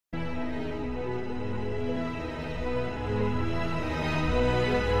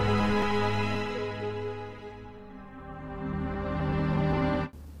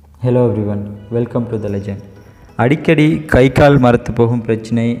Hello everyone, welcome to the legend. அடிக்கடி கை கால் மரத்து போகும்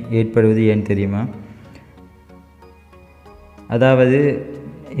பிரச்சனை ஏற்படுவது ஏன் தெரியுமா? அதாவது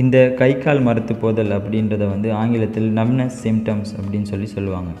இந்த கை கால் மரத்து போதல் அப்படின்றத ஆங்கிலத்தில் numbness symptoms அப்படின்னு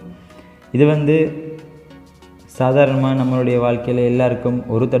சொல்லுவாங்க. இது சாதாரணமாக நம்மளுடைய வாழ்க்கையில் எல்லாருக்கும்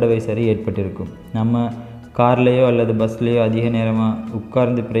ஒரு தடவை சரி ஏற்பட்டிருக்கும். நம்ம கார்லேயோ அல்லது பஸ்லேயோ அதிக நேரமாக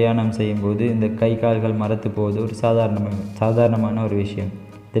உட்கார்ந்து பிரயாணம் செய்யும்போது இந்த கை கால்கள் மரத்து போவது ஒரு சாதாரணமான ஒரு விஷயம்.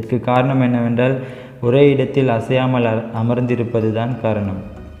 இதற்கு காரணம் என்னவென்றால், ஒரே இடத்தில் அசையாமல் அமர்ந்திருப்பது தான் காரணம்.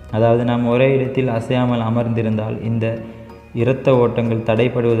 அதாவது நாம் ஒரே இடத்தில் அசையாமல் அமர்ந்திருந்தால் இந்த இரத்த ஓட்டங்கள்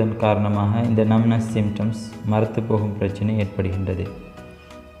தடைப்படுவதன் காரணமாக இந்த numbness symptoms மரத்து போகும் பிரச்சனை ஏற்படுகின்றது.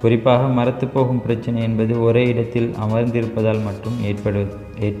 குறிப்பாக மரத்து போகும் பிரச்சனை என்பது ஒரே இடத்தில் அமர்ந்திருப்பதால் மட்டும்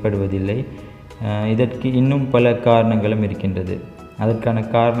ஏற்படுவதில்லை. இதற்கு இன்னும் பல காரணங்களும் இருக்கின்றது. அதற்கான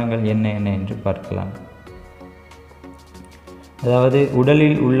காரணங்கள் என்ன என்று பார்க்கலாம். அதாவது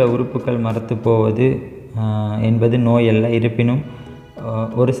உடலில் உள்ள உறுப்புகள் மரத்து போவது என்பது நோய் அல்ல. இருப்பினும்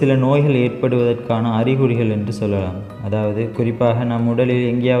ஒரு சில நோய்கள் ஏற்படுவதற்கான அறிகுறிகள் என்று சொல்லலாம். அதாவது குறிப்பாக நம் உடலில்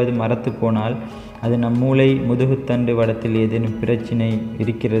எங்கேயாவது மரத்து போனால் அது நம் மூளை முதுகுத்தண்டு வடத்தில் ஏதேனும் பிரச்சினை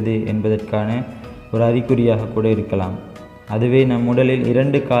இருக்கிறது என்பதற்கான ஒரு அறிகுறியாக கூட இருக்கலாம். அதுவே நம் உடலில்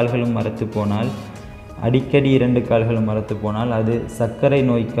 2 கால்களும் மரத்து போனால், அடிக்கடி 2 கால்களும் மரத்து போனால் அது சர்க்கரை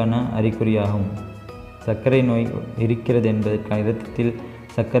நோய்க்கான அறிகுறியாகும். சர்க்கரை நோய் இருக்கிறது என்பதற்கான, இரத்தத்தில்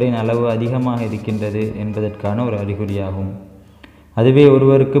சர்க்கரையின் அளவு அதிகமாக இருக்கின்றது என்பதற்கான ஒரு அறிகுறியாகும். அதுவே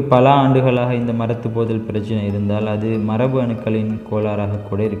ஒருவருக்கு பல ஆண்டுகளாக இந்த மரத்து போதல் பிரச்சனை இருந்தால் அது மரபு அணுக்களின் கோளாறாக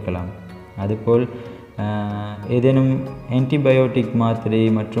கூட இருக்கலாம். அதுபோல் ஏதேனும் ஆன்டிபயோட்டிக் மாத்திரை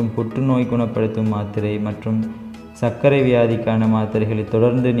மற்றும் புற்றுநோய் குணப்படுத்தும் மாத்திரை மற்றும் சர்க்கரை வியாதிக்கான மாத்திரைகளை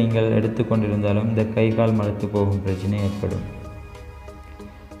தொடர்ந்து நீங்கள் எடுத்துக்கொண்டிருந்தாலும் இந்த கை கால் மரத்து போகும் பிரச்சனை ஏற்படும்.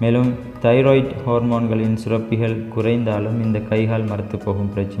 மேலும் தைராய்டு ஹார்மோன்களின் சுரப்பிகள் குறைந்தாலும் இந்த கைகால் மரத்து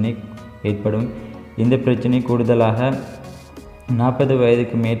போகும் பிரச்சனை ஏற்படும். இந்த பிரச்சனை கூடுதலாக 40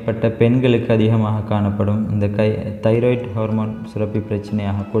 வயதுக்கு மேற்பட்ட பெண்களுக்கு அதிகமாக காணப்படும் இந்த தைராய்டு ஹார்மோன் சுரப்பி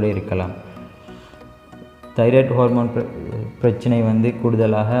பிரச்சனையாக கூட இருக்கலாம். தைராய்டு ஹார்மோன் பிரச்சனை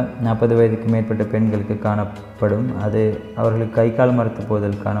கூடுதலாக 40 வயதுக்கு மேற்பட்ட பெண்களுக்கு காணப்படும். அது அவர்களுக்கு கை கால் மரத்து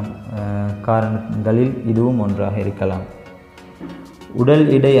போவதற்கான காரணங்களில் இதுவும் ஒன்றாக இருக்கலாம். உடல்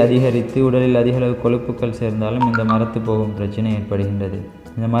எடை அதிகரித்து உடலில் அதிகளவு கொழுப்புக்கள் சேர்ந்தாலும் இந்த மரத்து போகும் பிரச்சனை ஏற்படுகின்றது.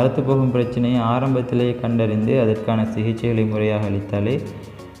 இந்த மரத்து போகும் பிரச்சனையை ஆரம்பத்திலேயே கண்டறிந்து அதற்கான சிகிச்சைகளை முறையாக அளித்தாலே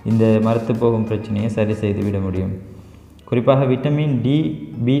இந்த மரத்து போகும் பிரச்சனையை சரி செய்துவிட முடியும். குறிப்பாக விட்டமின் டி,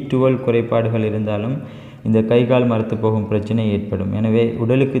 B12 குறைபாடுகள் இருந்தாலும் இந்த கைகால் மரத்து போகும் பிரச்சனை ஏற்படும். எனவே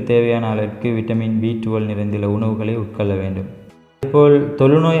உடலுக்கு தேவையான அளவிற்கு விட்டமின் B12 நிறைந்துள்ள உணவுகளை உட்கொள்ள வேண்டும். இதேபோல்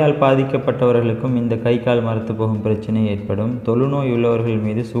தொழுநோயால் பாதிக்கப்பட்டவர்களுக்கும் இந்த கை கால் மரத்து போகும் பிரச்சனை ஏற்படும். தொழுநோய் உள்ளவர்கள்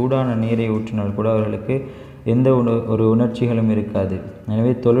மீது சூடான நீரை ஊற்றினால் கூட அவர்களுக்கு எந்த ஒரு உணர்ச்சிகளும் இருக்காது.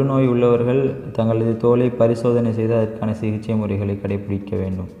 எனவே தொழுநோய் உள்ளவர்கள் தங்களது தோலை பரிசோதனை செய்து அதற்கான சிகிச்சை முறைகளை கடைபிடிக்க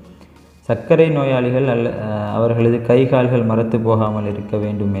வேண்டும். சர்க்கரை நோயாளிகள் அவர்களது கை கால்கள் மரத்து போகாமல் இருக்க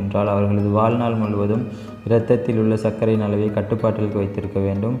வேண்டும் என்றால் அவர்களது வாழ்நாள் முழுவதும் இரத்தத்தில் உள்ள சர்க்கரையின் அளவை கட்டுப்பாட்டில் வைத்திருக்க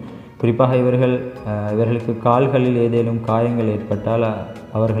வேண்டும். குறிப்பாக இவர்களுக்கு கால்களில் ஏதேனும் காயங்கள் ஏற்பட்டால்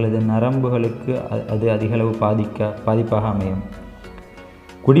அவர்களது நரம்புகளுக்கு அது அதிகளவு பாதிப்பாக அமையும்.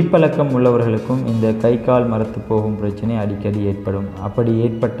 குடிப்பழக்கம் உள்ளவர்களுக்கும் இந்த கை கால் மரத்து போகும் பிரச்சனை அடிக்கடி ஏற்படும். அப்படி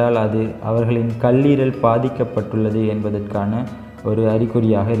ஏற்பட்டால் அது அவர்களின் கல்லீரல் பாதிக்கப்பட்டுள்ளது என்பதற்கான ஒரு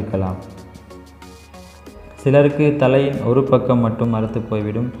அறிகுறியாக இருக்கலாம். சிலருக்கு தலையின் ஒரு பக்கம் மட்டும் மரத்து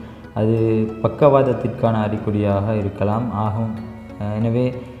போய்விடும். அது பக்கவாதத்திற்கான அறிகுறியாக இருக்கலாம் ஆகும். எனவே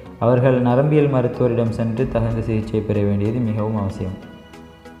அவர்கள் நரம்பியல் மருத்துவரிடம் சென்று தகுந்த சிகிச்சை பெற வேண்டியது மிகவும் அவசியம்.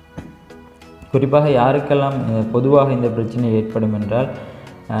 குறிப்பாக யாருக்கெல்லாம் பொதுவாக இந்த பிரச்சனை ஏற்படும் என்றால்,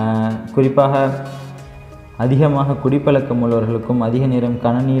 குறிப்பாக அதிகமாக குடிப்பழக்கம் உள்ளவர்களுக்கும், அதிக நேரம்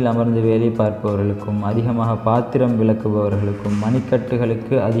கணனியில் அமர்ந்து வேலை பார்ப்பவர்களுக்கும், அதிகமாக பாத்திரம் விளக்குபவர்களுக்கும்,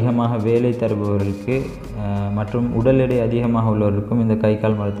 மணிக்கட்டுகளுக்கு அதிகமாக வேலை தருபவர்களுக்கு மற்றும் உடல் எடை அதிகமாக உள்ளவர்களுக்கும் இந்த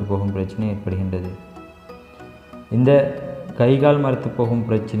கைகால் மரத்து போகும் பிரச்சனை ஏற்படுகின்றது. இந்த கைகால் மரத்து போகும்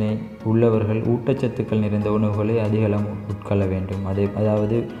பிரச்சனை உள்ளவர்கள் ஊட்டச்சத்துக்கள் நிறைந்த உணவுகளை அதிகளவு உட்கொள்ள வேண்டும்.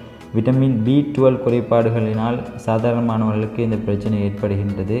 அதாவது விட்டமின் B12 குறைபாடுகளினால் சாதாரணமானவர்களுக்கு இந்த பிரச்சனை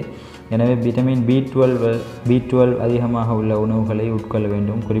ஏற்படுகின்றது. எனவே விட்டமின் B12 அதிகமாக உள்ள உணவுகளை உட்கொள்ள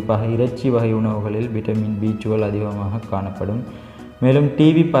வேண்டும். குறிப்பாக இறைச்சி வகை உணவுகளில் விட்டமின் B12 அதிகமாக காணப்படும். மேலும்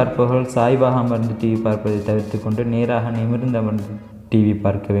டிவி பார்ப்பவர்கள் சாய்வாக அமர்ந்து டிவி பார்ப்பதை தவிர்த்து கொண்டு நேராக நிமிர்ந்து அமர்ந்து டிவி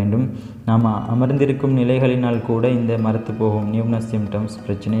பார்க்க வேண்டும். நாம் அமர்ந்திருக்கும் நிலைகளினால் கூட இந்த மரத்து போகும் numbness symptoms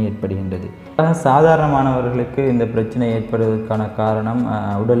பிரச்சனை ஏற்படுகின்றது. சாதாரணமானவர்களுக்கு இந்த பிரச்சனை ஏற்படுவதற்கான காரணம்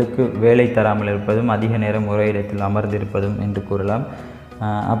உடலுக்கு வேலை தராமல் இருப்பதும் அதிக நேரம் ஒரே இடத்தில் அமர்ந்திருப்பதும் என்று கூறலாம்.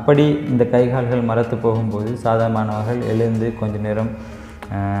 அப்படி இந்த கைகால்கள் மரத்து போகும்போது சாதாரணமானவர்கள் எழுந்து கொஞ்ச நேரம்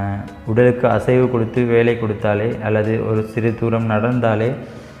உடலுக்கு அசைவு கொடுத்து வேலை கொடுத்தாலே அல்லது ஒரு சிறு தூரம் நடந்தாலே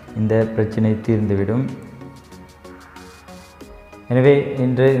இந்த பிரச்சனை தீர்ந்துவிடும். எனவே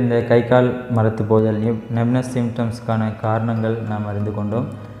இன்று இந்த கை கால் மரத்து போதல் நம்னஸ் சிம்டம்ஸ்க்கான காரணங்கள் நாம் அறிந்து கொண்டோம்.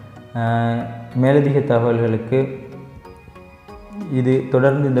 மேலதிக தகவல்களுக்கு இது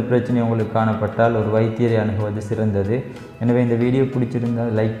தொடர்ந்து இந்த பிரச்சனை உங்களுக்கு காணப்பட்டால் ஒரு வைத்தியரை அணுகுவது சிறந்தது. எனவே இந்த வீடியோ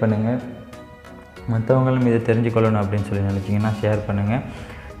பிடிச்சிருந்தால் லைக் பண்ணுங்கள். மற்றவங்களும் இதை தெரிஞ்சுக்கொள்ளணும் அப்படின்னு சொல்லி நினச்சிங்கன்னா ஷேர் பண்ணுங்கள்.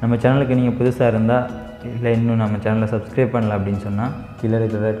 நம்ம சேனலுக்கு நீங்கள் புதுசாக இருந்தால் இல்லை இன்னும் நம்ம சேனலை சப்ஸ்கிரைப் பண்ணல அப்படின்னு சொன்னால் கீழே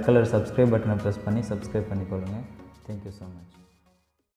இருக்கிற ரெட் கலர் சப்ஸ்கிரைப் பட்டனை ப்ரெஸ் பண்ணி சப்ஸ்கிரைப் பண்ணிக்கொள்ளுங்கள். Thank you so much.